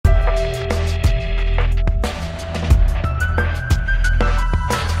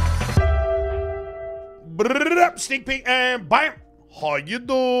sneak peek, and bam. How you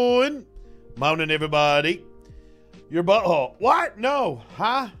doing? Morning, everybody. Your butthole. What? No.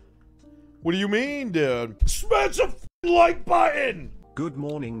 Huh? What do you mean, dude? Smash a like button. Good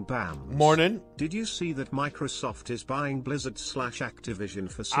morning, Bams. Morning. Did you see that Microsoft is buying Blizzard/Activision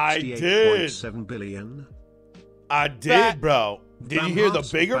for I $68.7 billion? I did, bro. Did you hear the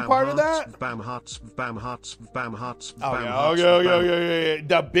bigger part of that? Okay.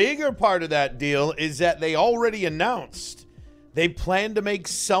 The bigger part of that deal is that they already announced they plan to make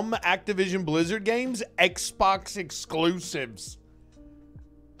some Activision Blizzard games Xbox exclusives.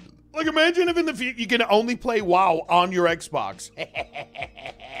 Like, imagine if in the future you can only play WoW on your Xbox.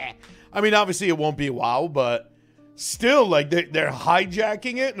 I mean, obviously it won't be WoW, but still, like, they're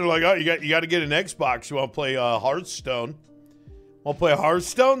hijacking it, and they're like, oh, you got to get an Xbox. You want to play Hearthstone? Want to play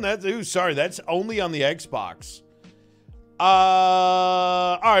Hearthstone? That's only on the Xbox.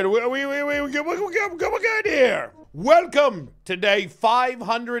 All right, we're good here. Welcome to day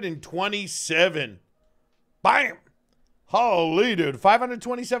 527. Bam. Holy dude,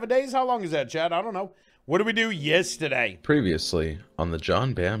 527 days? How long is that, Chad? I don't know. What did we do yesterday? Previously on the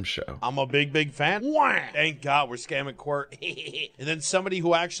John Bam Show. I'm a big fan. Wah! Thank God we're scamming Quirt. And then somebody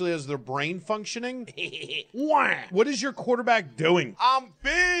who actually has their brain functioning. Wah! What is your quarterback doing? I'm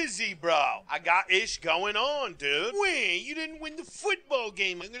busy, bro. I got ish going on, dude. Wait, you didn't win the football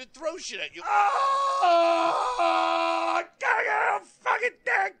game. I'm gonna throw shit at you. Oh, gotta get a fucking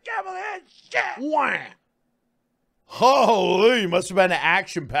damn camel head shit. Wah! Holy, must have been an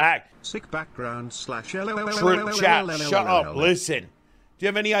action-pack. Sick background slash Chat, shut up, listen. Do you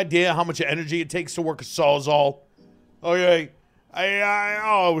have any idea how much energy it takes to work a Sawzall? Okay,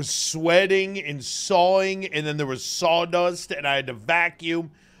 I was sweating and sawing, and then there was sawdust, and I had to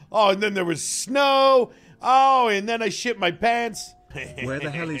vacuum. Oh, and then there was snow. Oh, and then I shit my pants. Where the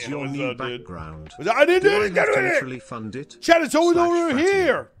hell is your new background? I didn't do it. Literally fund it. Chat, it's always over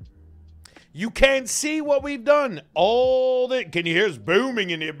here. You can't see what we've done. All that. Can you hear us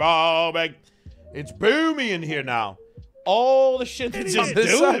booming in here, Bob? It's booming in here now. All the shit that's just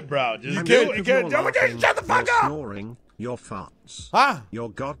do it, bro. Just do it. Shut the fuck up. Snoring, your farts. Huh? Your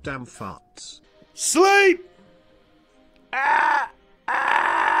goddamn farts. Sleep.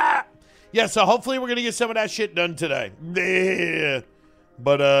 Yeah, so hopefully we're going to get some of that shit done today. Yeah.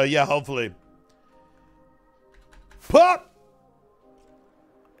 But, yeah, hopefully. Pop.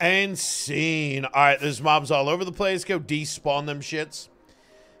 And scene. All right, there's mobs all over the place. Go despawn them shits.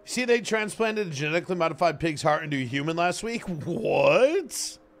 See, they transplanted a genetically modified pig's heart into a human last week?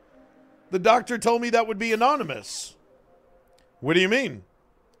 What? The doctor told me that would be anonymous. What do you mean?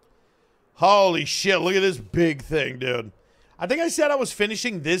 Holy shit, look at this big thing, dude. I think I said I was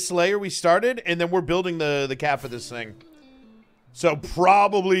finishing this layer we started, and then we're building the cap of this thing. So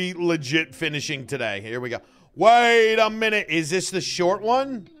probably legit finishing today. Here we go. Wait a minute. Is this the short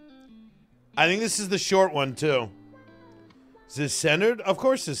one? I think this is the short one, too. Is this centered? Of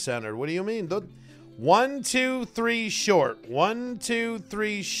course it's centered. What do you mean? 1, 2, 3, short. 1, 2,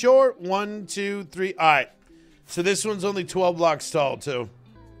 3, short. 1, 2, 3. All right. So this one's only 12 blocks tall, too.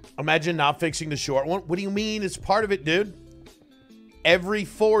 Imagine not fixing the short one. What do you mean? It's part of it, dude. Every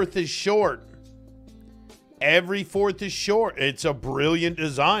fourth is short. Every fourth is short. It's a brilliant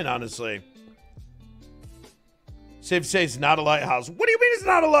design, honestly. Safe to say it's not a lighthouse. What do you mean it's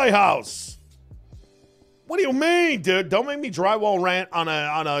not a lighthouse? What do you mean, dude? Don't make me drywall rant on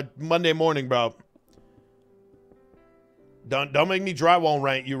a Monday morning, bro. Don't make me drywall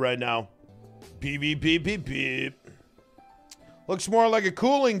rant you right now. Beep, beep, beep, beep, beep. Looks more like a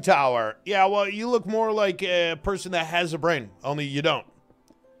cooling tower. Yeah, well, you look more like a person that has a brain, only you don't.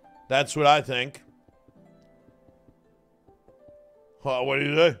 That's what I think. What do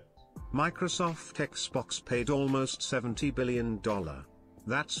you say? Microsoft Xbox paid almost $70 billion.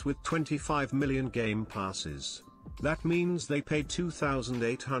 That's with 25 million game passes. That means they paid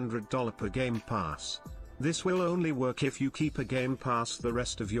 $2,800 per game pass. This will only work if you keep a game pass the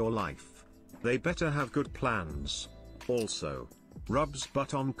rest of your life. They better have good plans. Also, rubs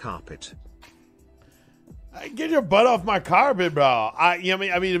butt on carpet. Get your butt off my carpet, bro. I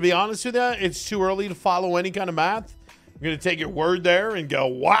mean, to be honest with you, it's too early to follow any kind of math. I'm going to take your word there and go,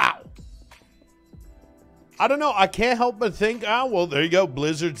 wow. I don't know. I can't help but think, oh, well, there you go.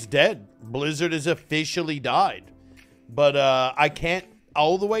 Blizzard's dead. Blizzard has officially died. But I can't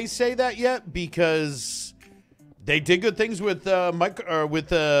all the way say that yet because they did good things with Minecraft,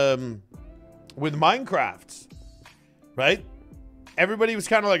 right? Everybody was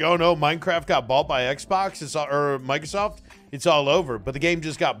kind of like, oh no, Minecraft got bought by Xbox or Microsoft. It's all over. But the game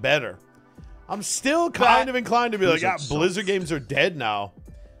just got better. I'm still kind of inclined to be like, Blizzard games are dead now.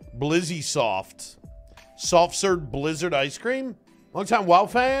 Blizzy Soft. Soft serve blizzard ice cream. Long time WoW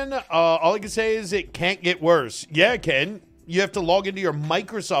fan. All I can say is it can't get worse. Yeah, it can. You have to log into your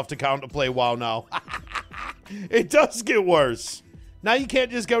Microsoft account to play WoW now. It does get worse. Now you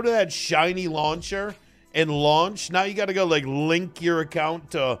can't just go to that shiny launcher and launch. Now you got to go like link your account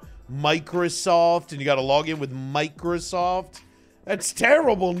to Microsoft and you got to log in with Microsoft. That's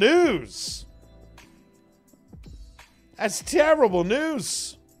terrible news. That's terrible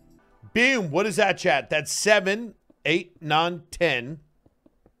news. Boom. What is that, chat? That's 7, 8, 9, 10.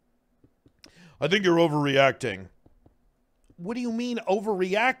 I think you're overreacting. What do you mean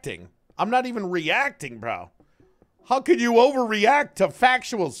overreacting? I'm not even reacting, bro. How could you overreact to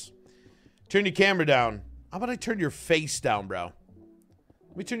factuals? Turn your camera down. How about I turn your face down, bro?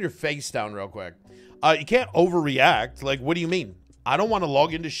 Let me turn your face down real quick. You can't overreact. Like, what do you mean? I don't want to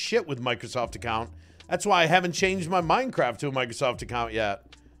log into shit with Microsoft account. That's why I haven't changed my Minecraft to a Microsoft account yet.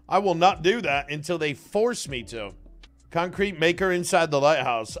 I will not do that until they force me to. Concrete maker inside the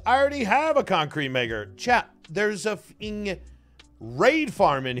lighthouse. I already have a concrete maker. Chat, there's a raid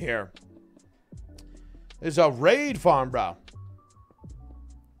farm in here. There's a raid farm, bro.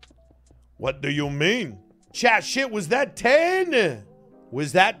 What do you mean? Chat, shit, was that 10?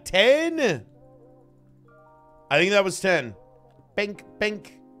 Was that 10? I think that was 10. Bink,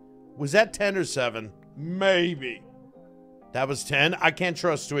 bink. Was that 10 or 7? Maybe. That was 10? I can't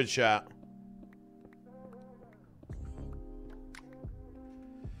trust Twitch chat.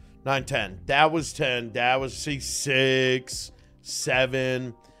 9, 10. That was 10. That was 6,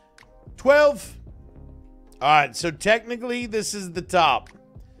 7, 12. All right, so technically this is the top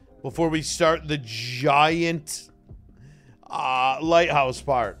before we start the giant lighthouse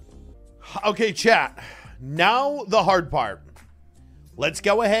part. Okay, chat. Now the hard part. Let's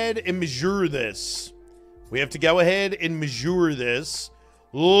go ahead and measure this. We have to go ahead and measure this.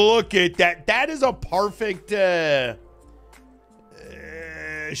 Look at that. That is a perfect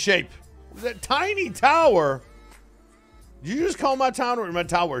shape. That tiny tower. Did you just call my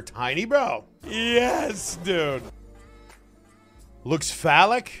tower tiny, bro? Yes, dude. Looks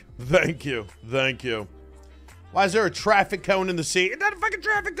phallic? Thank you. Thank you. Why is there a traffic cone in the sea? Is that a fucking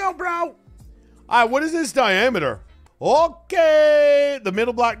traffic cone, bro? All right, what is this diameter? Okay. The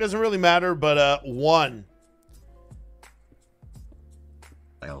middle block doesn't really matter, but 1.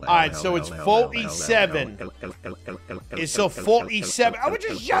 All right, so it's 47. It's a 47. I would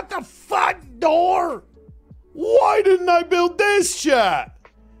just shut the front door. Why didn't I build this, chat?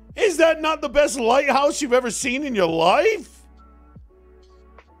 Is that not the best lighthouse you've ever seen in your life?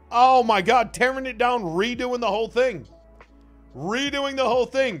 Oh my God, tearing it down, redoing the whole thing. Redoing the whole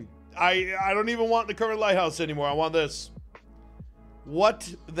thing. I don't even want the current lighthouse anymore. I want this.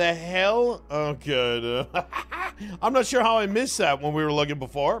 What the hell? Oh, good. I'm not sure how I missed that when we were looking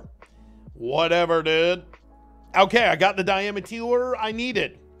before. Whatever, dude. Okay, I got the diameter I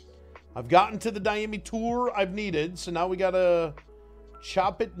needed. I've gotten to the diameter I've needed, so now we gotta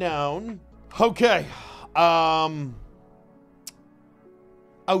chop it down. Okay.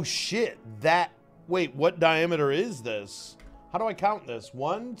 Oh, shit. Wait, what diameter is this? How do I count this?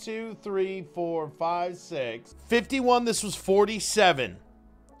 1, 2, 3, 4, 5, 6. 51, this was 47.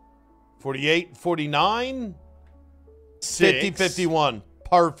 48, 49. 50, 51.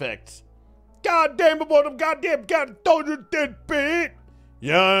 Perfect. God damn it, what I'm goddamn got told that bit.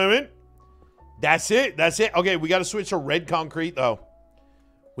 You know what I mean? That's it. That's it. Okay, we got to switch to red concrete, though.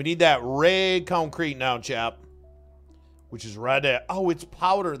 We need that red concrete now, chap. Which is right there. Oh, it's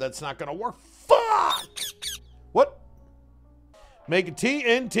powder. That's not going to work. Fuck! What? Make a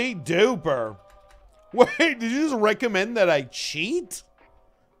TNT duper. Wait, did you just recommend that I cheat?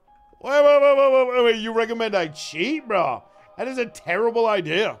 Wait. You recommend I cheat, bro? That is a terrible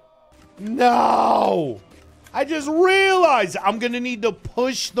idea. No! I just realized I'm going to need to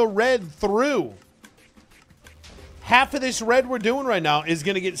push the red through. Half of this red we're doing right now is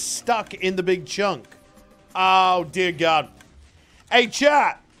going to get stuck in the big chunk. Oh, dear God. Hey,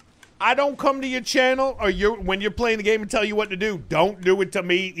 chat. I don't come to your channel or when you're playing the game and tell you what to do. Don't do it to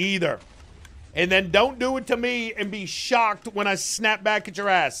me either. And then don't do it to me and be shocked when I snap back at your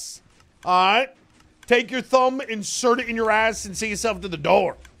ass. All right? Take your thumb, insert it in your ass, and see yourself to the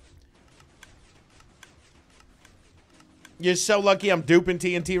door. You're so lucky I'm duping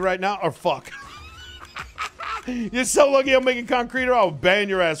TNT right now, or fuck. You're so lucky I'm making concrete, or I'll ban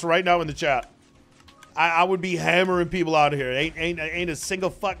your ass right now in the chat. I would be hammering people out of here. Ain't a single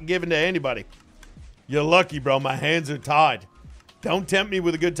fuck given to anybody. You're lucky, bro. My hands are tied. Don't tempt me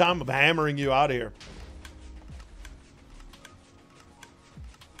with a good time of hammering you out of here.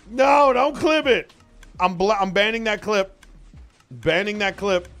 No, don't clip it. I'm banning that clip. Banning that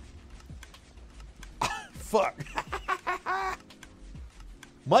clip. fuck?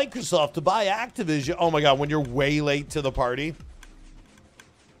 Microsoft to buy Activision. Oh my god, when you're way late to the party.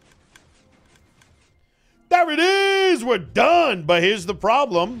 There it is! We're done! But here's the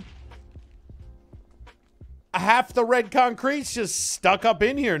problem. Half the red concrete's just stuck up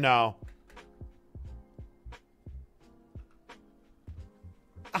in here now.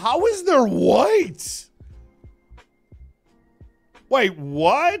 How is there white? Wait,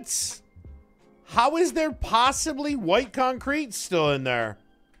 what? How is there possibly white concrete still in there?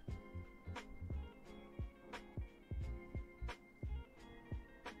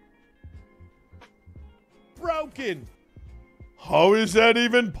 Broken. How is that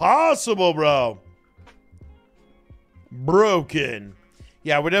even possible, bro? Broken.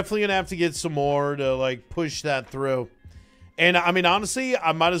 Yeah, we're definitely gonna have to get some more to like push that through. And I mean, honestly,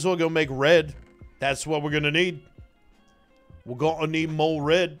 I might as well go make red. That's what we're gonna need. We're gonna need more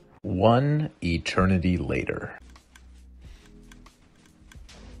red. One eternity later.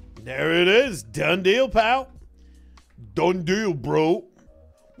 There it is. Done deal, pal. Done deal, bro.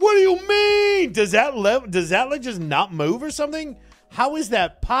 What do you mean? Does that like just not move or something? How is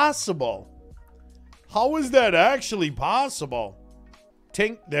that possible? How is that actually possible?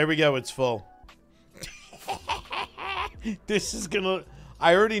 Tink. There we go. It's full. This is gonna...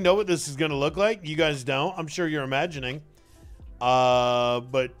 I already know what this is gonna look like. You guys don't. I'm sure you're imagining.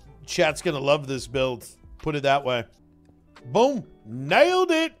 But chat's gonna love this build. Put it that way. Boom.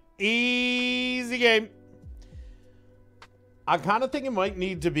 Nailed it. Easy game. I kind of think it might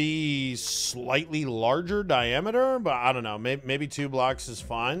need to be slightly larger diameter, but I don't know. Maybe 2 blocks is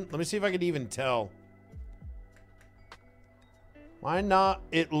fine. Let me see if I could even tell. Why not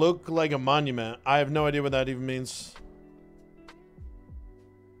it look like a monument? I have no idea what that even means.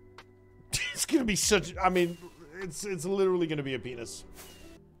 It's going to be such... I mean, it's literally going to be a penis.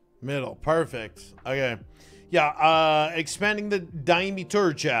 Middle. Perfect. Okay. Yeah, expanding the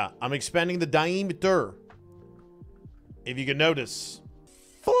diameter, chat. I'm expanding the diameter. If you can notice.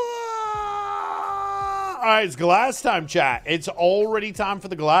 All right, it's glass time, chat. It's already time for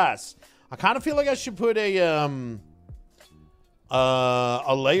the glass. I kind of feel like I should put a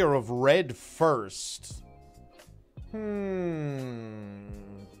layer of red first. And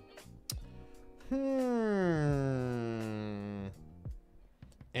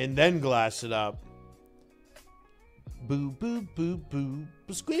then glass it up. Boo, boo, boo, boo.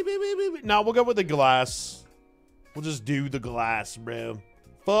 Squee, boo, boo, boo. No, we'll go with the glass. We'll just do the glass, bro.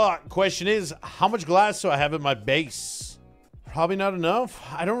 Fuck. Question is, how much glass do I have in my base? Probably not enough.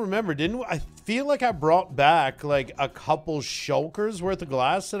 I don't remember. I feel like I brought back like a couple shulkers worth of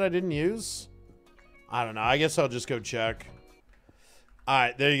glass that I didn't use. I don't know. I guess I'll just go check. All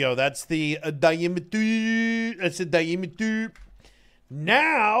right, there you go. That's the diameter. That's the diameter.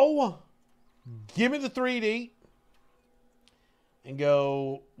 Now, give me the 3D and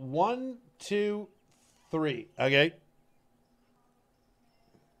go 1, 2, 3. Okay.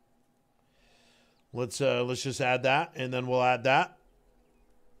 Let's just add that, and then we'll add that.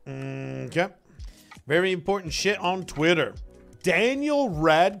 Okay. Very important shit on Twitter. Daniel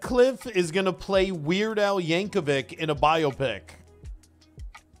Radcliffe is gonna play Weird Al Yankovic in a biopic.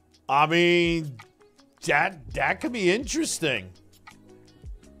 I mean, that could be interesting.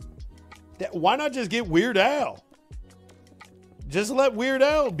 Why not just get Weird Al? Just let Weird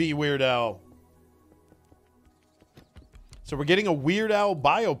Al be Weird Al. So we're getting a Weird Al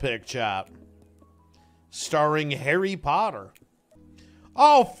biopic, chat. Starring Harry Potter.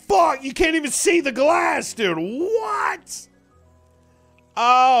 Oh, fuck! You can't even see the glass, dude! What?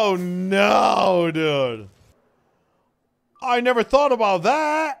 Oh, no, dude. I never thought about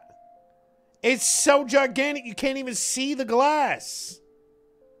that. It's so gigantic, you can't even see the glass.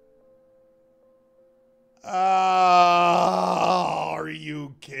 Are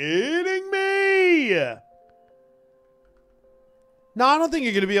you kidding me? No, I don't think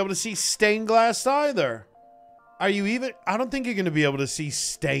you're going to be able to see stained glass either. Are you even? I don't think you're going to be able to see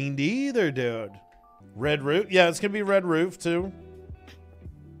stained either, dude. Red roof? Yeah, it's going to be red roof too.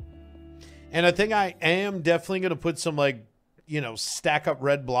 And I think I am definitely going to put some, like, you know, stack up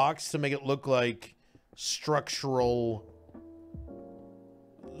red blocks to make it look like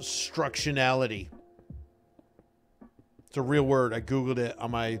structurality. It's a real word. I Googled it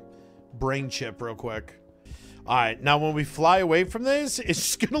on my brain chip real quick. All right, now when we fly away from this, it's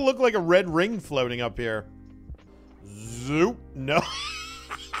just going to look like a red ring floating up here. Zoop. No.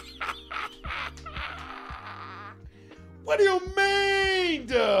 What do you mean,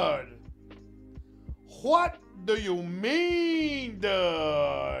 dude? What do you mean,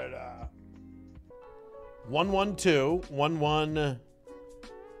 dude? 112 11.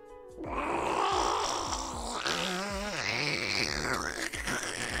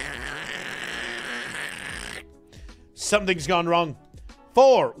 Something's gone wrong.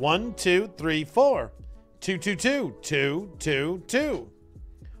 4, 1, 2, 3, 4. 2, 2, 2, 2, 2, 2.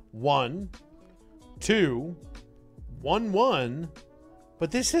 1, 2, 1, 1.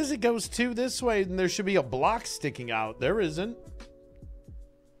 But this says it goes 2 this way, and there should be a block sticking out. There isn't.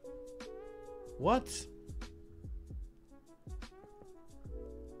 What?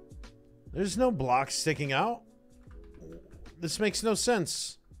 There's no block sticking out. This makes no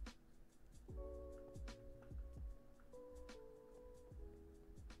sense.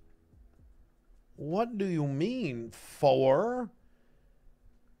 What do you mean? 4?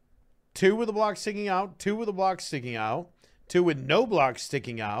 2 with a block sticking out, 2 with a block sticking out, 2 with no block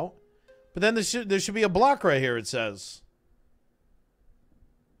sticking out. But then there should be a block right here, it says.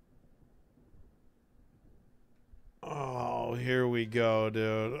 Oh, here we go,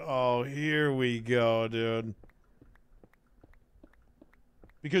 dude. Oh, here we go, dude.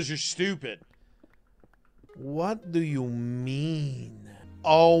 Because you're stupid. What do you mean?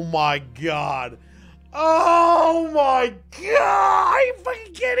 Oh my god. Oh my god! Are you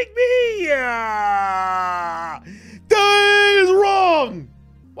fucking kidding me? That is wrong!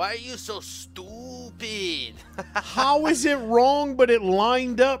 Why are you so stupid? How is it wrong, but it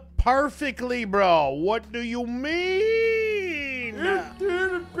lined up perfectly, bro? What do you mean?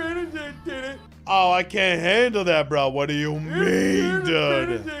 Oh, I can't handle that, bro. What do you mean,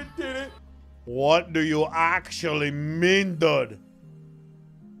 dude? What do you actually mean, dude?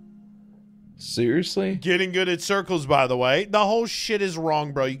 Seriously? Getting good at circles, by the way. The whole shit is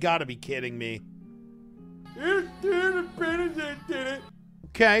wrong, bro. You gotta be kidding me.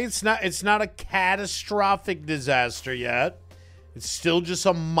 Okay, it's not a catastrophic disaster yet. It's still just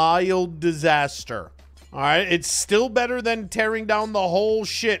a mild disaster. All right, it's still better than tearing down the whole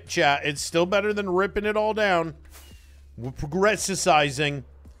shit, chat. It's still better than ripping it all down. We're progressicizing.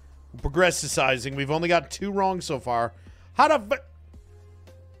 We've only got 2 wrong so far. How the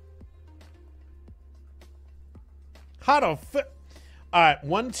all right,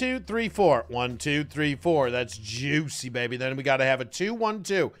 1, 2, 3, 4. 1, 2, 3, 4. That's juicy, baby. Then we got to have a 2, 1,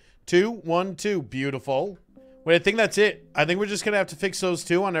 2. 2, 1, 2. Beautiful. Wait, I think that's it. I think we're just going to have to fix those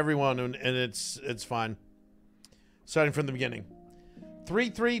 2 on everyone, and it's fine. Starting from the beginning.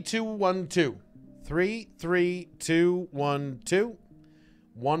 3, 3, 2, 1, 2. 3, 3, 2, 1, 2.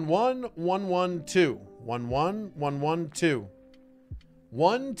 1, 1, 1, 1, 2. 1, 1, 1, 1, 2.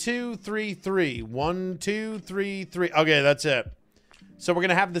 1, 2, 3, 3. 1, 2, 3, 3. Okay, that's it. So we're going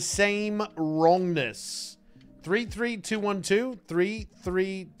to have the same wrongness. 3, 3, 2, 1, 2. 3,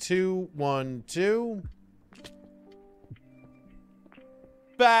 3, 2, 1, 2.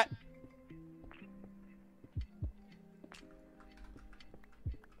 Bat.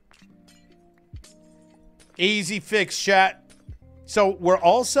 Easy fix, chat. So we're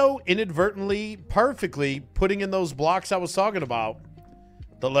also inadvertently, perfectly putting in those blocks I was talking about.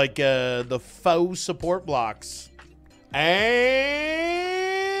 The faux support blocks. And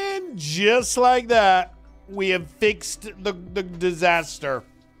just like that, we have fixed the disaster.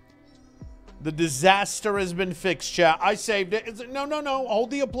 The disaster has been fixed, chat. I saved it. No. Hold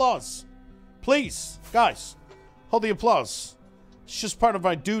the applause. Please, guys. Hold the applause. It's just part of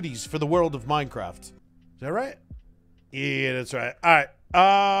my duties for the world of Minecraft. Is that right? Yeah, that's right. All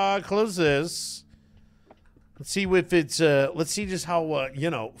right. Close this. Let's see if it's, let's see just how,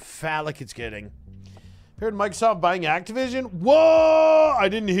 phallic it's getting. Heard Microsoft buying Activision? Whoa! I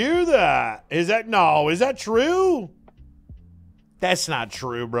didn't hear that. Is that true? That's not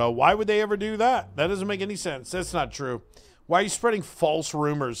true, bro. Why would they ever do that? That doesn't make any sense. That's not true. Why are you spreading false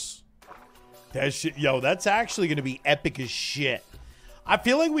rumors? That shit, that's actually going to be epic as shit. I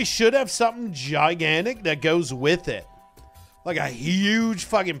feel like we should have something gigantic that goes with it. Like a huge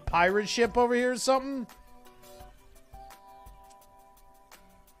fucking pirate ship over here or something.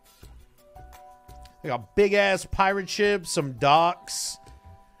 Like a big-ass pirate ship, some docks.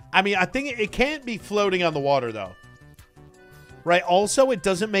 I mean, I think it can't be floating on the water, though. Right? Also, it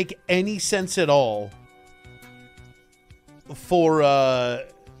doesn't make any sense at all for a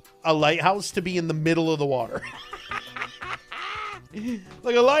lighthouse to be in the middle of the water.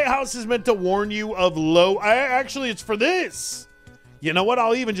 Like, a lighthouse is meant to warn you of low... Actually, it's for this. You know what?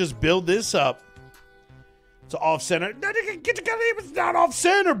 I'll even just build this up. It's off-center. It's not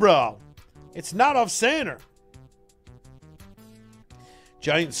off-center, bro. It's not off-center.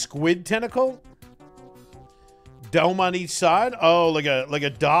 Giant squid tentacle. Dome on each side. Oh, like a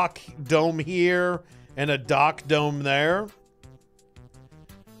dock dome here and a dock dome there.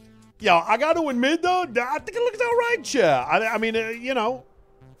 Yo, I got to admit, though, I think it looks all right, yeah. I mean,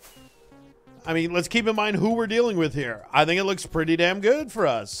 I mean, let's keep in mind who we're dealing with here. I think it looks pretty damn good for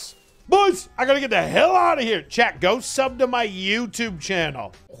us. Boys, I gotta get the hell out of here. Chat, go sub to my YouTube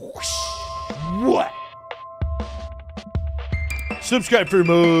channel. What? Subscribe for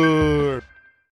more.